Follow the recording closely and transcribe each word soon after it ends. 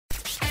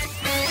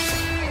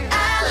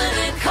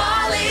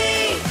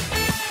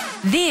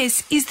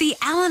This is the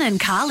Alan and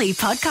Carly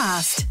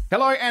podcast.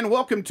 Hello and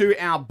welcome to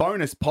our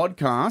bonus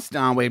podcast.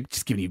 We're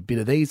just giving you a bit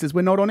of these as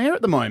we're not on air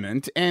at the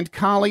moment. And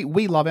Carly,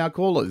 we love our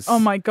callers. Oh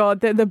my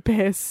God, they're the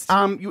best.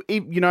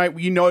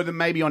 You know them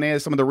maybe on air,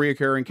 some of the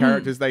reoccurring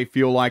characters they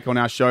feel like on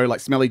our show, like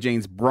Smelly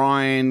Jeans,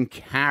 Brian,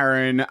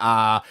 Karen,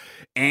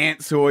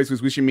 Ants, who always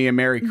was wishing me a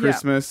Merry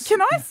Christmas.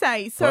 Can I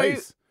say,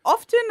 Please.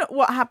 often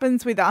what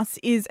happens with us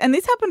is, and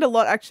this happened a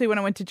lot actually when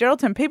I went to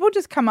Geraldton, people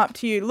just come up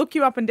to you, look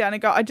you up and down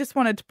and go, I just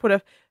wanted to put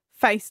a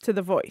face to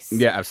the voice.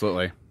 Yeah,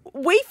 absolutely.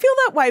 We feel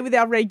that way with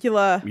our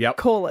regular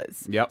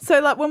callers. Yep. So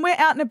like when we're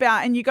out and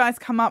about and you guys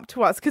come up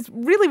to us, because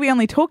really we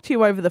only talk to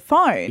you over the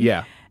phone.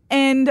 Yeah.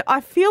 And I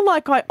feel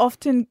like I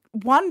often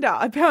wonder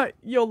about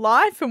your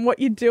life and what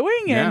you're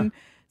doing. Yeah. And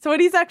so it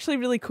is actually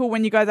really cool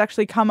when you guys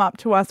actually come up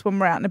to us when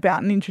we're out and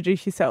about and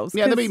introduce yourselves.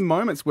 Yeah, there'll be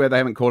moments where they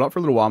haven't called up for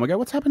a little while and we go,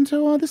 what's happened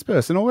to this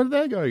person? Or where did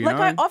they go? You know?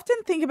 I often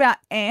think about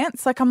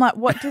Ants. Like, I'm like,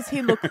 what does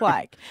he look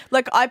like?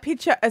 Like, I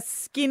picture a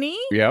skinny,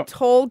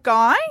 tall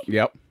guy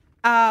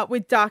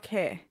with dark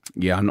hair.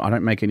 Yeah, I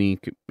don't make any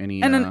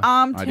and an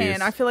arm tan.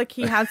 ideas. I feel like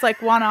he has like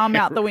one arm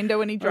out the window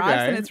when he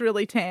drives and it's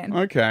really tan.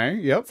 Okay,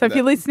 yep. So if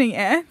you're listening,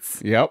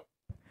 Ants,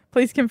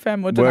 please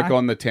confirm or deny. Work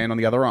on the tan on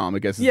the other arm, I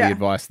guess is the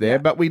advice there.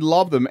 But we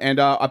love them. And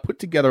I put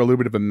together a little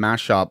bit of a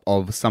mashup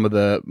of some of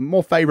the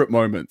more favourite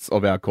moments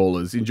of our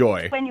callers.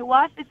 Enjoy. When your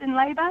wife is in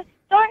labour,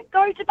 don't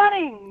go to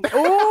Bunnings.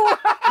 Oh,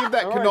 give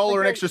that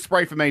canola an extra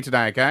spray for me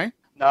today, okay?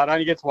 No, it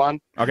only gets one.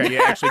 Okay,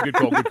 yeah, actually, good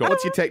call, good call.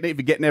 What's your technique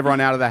for getting everyone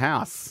out of the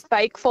house?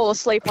 Fake fall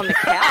asleep on the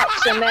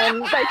couch and then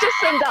they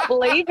just end up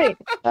leaving.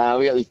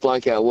 We got this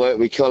bloke at work,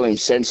 we call him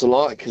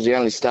Sense-a-Light because he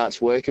only starts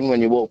working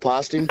when you walk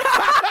past him.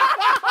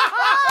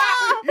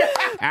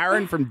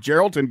 Aaron from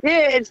Geraldton.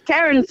 Yeah, it's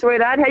Karen,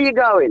 sweetheart. How you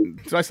going?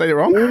 Did I say that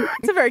wrong?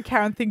 It's a very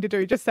Karen thing to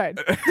do, just saying.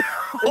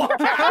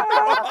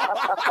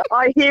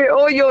 I hear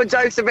all your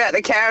jokes about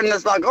the Karen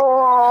that's like,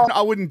 oh.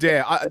 I wouldn't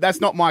dare.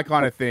 That's not my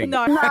kind of thing.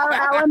 No. No,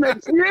 Alan,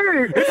 it's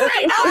you.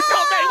 Hey, no, it's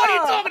not me. What are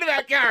you talking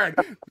about, Karen?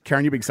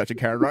 Karen, you're being such a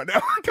Karen right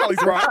now.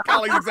 Carly's right.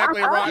 Carly's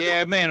exactly right.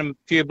 Yeah, me and a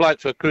few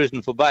blokes were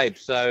cruising for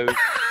babes, so...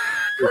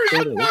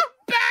 Cruising for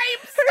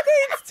babes! Who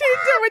needs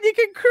Tinder when you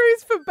can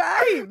cruise for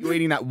babes? You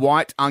eating that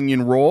white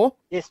onion raw?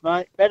 Yes,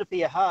 mate. Better for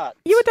your heart.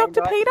 You a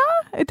Dr. Peter?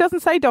 It doesn't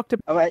say Dr.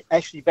 Oh, wait,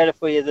 actually better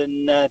for you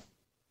than... Never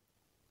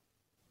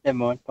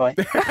mind. Bye.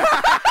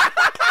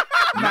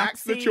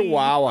 Max the Maxi.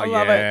 Chihuahua. I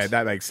love Yeah, it.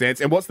 that makes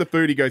sense. And what's the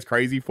food he goes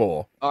crazy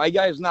for? Oh, he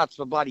goes nuts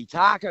for bloody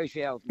taco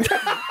shells.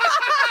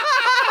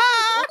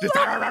 Just,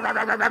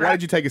 why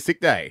did you take a sick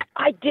day?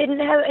 I didn't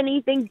have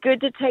anything good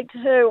to take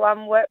to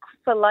work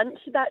for lunch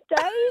that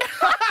day.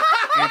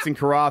 Anson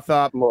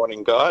Karatha.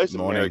 Morning, guys.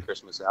 Morning. Merry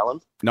Christmas, Alan.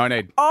 No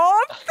need.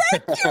 Oh,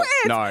 thank you,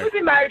 Ed. No. We've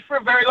been married for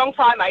a very long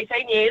time,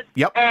 18 years.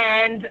 Yep.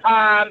 And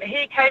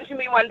he came to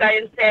me one day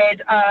and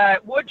said,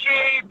 would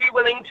you be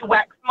willing to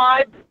wax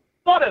my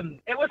bottom?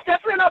 It was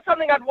definitely not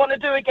something I'd want to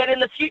do again in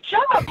the future.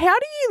 How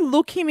do you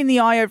look him in the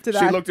eye after that?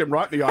 She looked him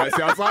right in the eye, it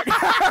sounds like.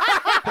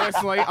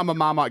 Personally, I'm a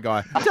Marmite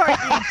guy. Don't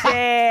you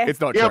dare.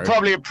 It's not You're true.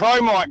 probably a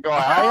Pro-Mite guy,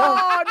 are you?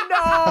 Oh, no.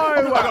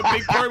 I got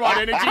big Pro-Mite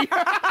energy.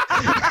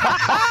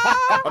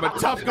 I'm a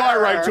tough guy,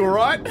 Rachel,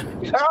 right?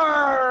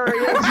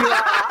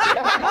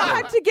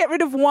 I had to get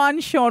rid of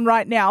one, Sean,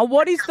 right now.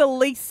 What is the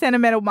least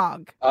sentimental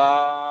mug?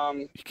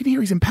 You can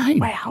hear he's in pain.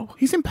 Wow.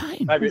 He's in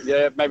pain. maybe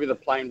the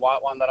plain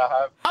white one that I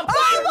have.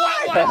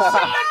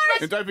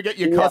 And don't forget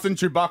your cousin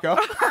Chewbacca.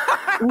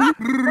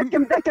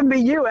 That can be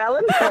you,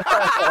 Alan.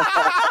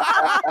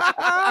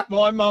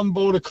 My mum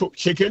bought a cooked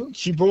chicken.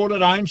 She brought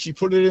it home. She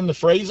put it in the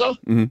freezer.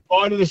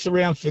 Invited us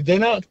around for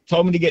dinner.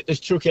 Told me to get this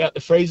chook out the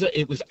freezer.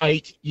 It was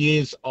 8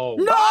 years old.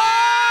 No!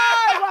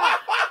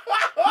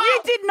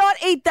 You did not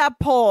eat that,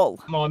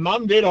 Paul. My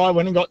mum did. I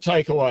went and got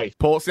takeaway.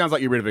 Paul, it sounds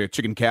like you're rid of a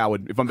chicken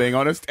coward, if I'm being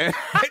honest. I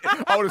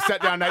would have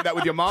sat down and ate that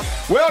with your mum.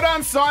 Well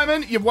done,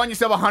 Simon. You've won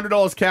yourself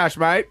 $100 cash,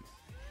 mate.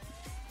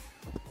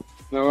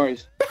 No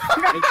worries.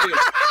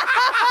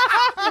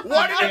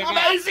 What an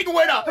amazing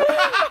winner.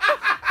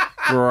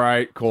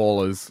 Great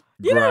callers.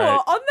 You know Great.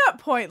 what? On that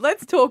point,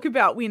 let's talk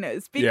about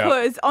winners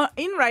because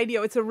in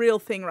radio, it's a real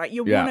thing, right?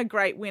 You want a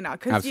great winner.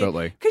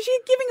 Absolutely. Because you're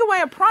giving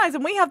away a prize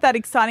and we have that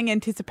exciting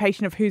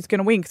anticipation of who's going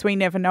to win because we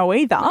never know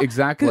either.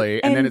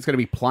 Exactly. And then it's going to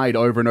be played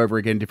over and over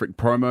again, different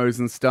promos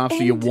and stuff.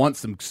 So you want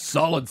some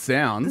solid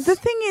sounds. The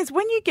thing is,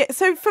 when you get...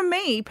 So for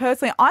me,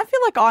 personally, I feel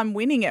like I'm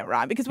winning it,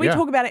 right? Because we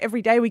talk about it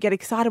every day. We get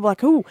excited. We're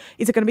like, oh,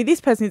 is it going to be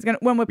this person?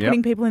 When we're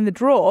putting people in the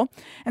draw.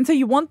 And so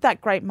you want that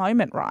great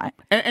moment, right?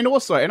 And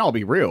also, and I'll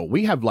be real,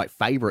 we have like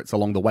favourites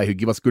along the way who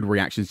give us good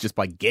reactions just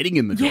by getting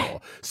in the draw.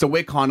 So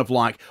we're kind of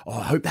like, oh,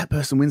 I hope that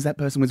person wins,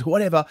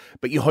 whatever.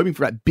 But you're hoping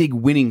for that big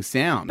winning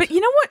sound. But you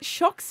know what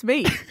shocks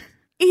me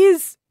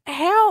is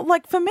how,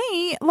 like, for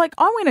me, like,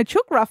 I win a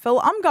chook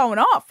ruffle, I'm going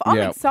off. I'm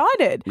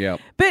excited. Yeah.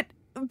 But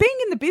being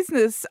in the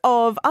business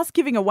of us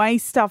giving away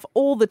stuff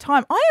all the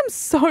time, I am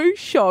so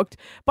shocked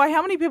by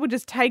how many people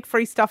just take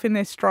free stuff in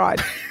their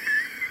stride.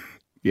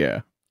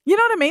 Yeah. You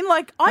know what I mean?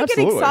 Like, I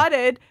Absolutely. get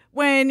excited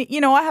when,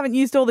 I haven't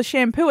used all the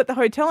shampoo at the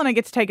hotel and I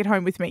get to take it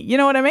home with me. You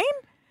know what I mean?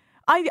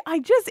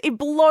 it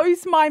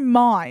blows my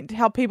mind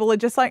how people are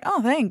just like,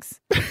 oh, thanks.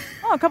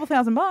 Oh, a couple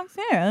 $1,000.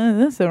 Yeah,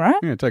 that's all right.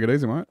 Yeah, take it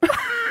easy, mate.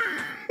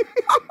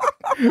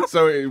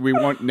 So we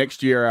want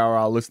next year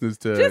our listeners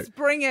to... Just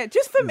bring it.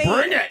 Just for me.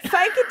 Bring it.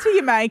 Fake it till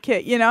you make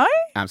it, you know?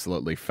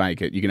 Absolutely.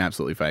 Fake it. You can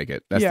absolutely fake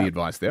it. That's the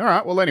advice there. All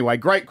right. Well, anyway,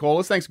 great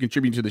callers. Thanks for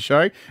contributing to the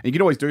show. And you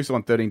can always do so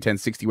on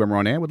 131060 when we're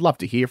on air. We'd love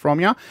to hear from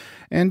you.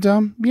 And, I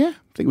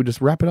think we'll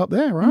just wrap it up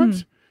there,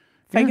 right?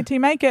 Fake it till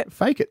you make it.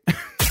 Fake it.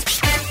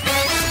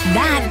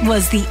 That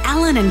was the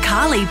Alan and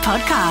Carly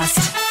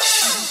podcast.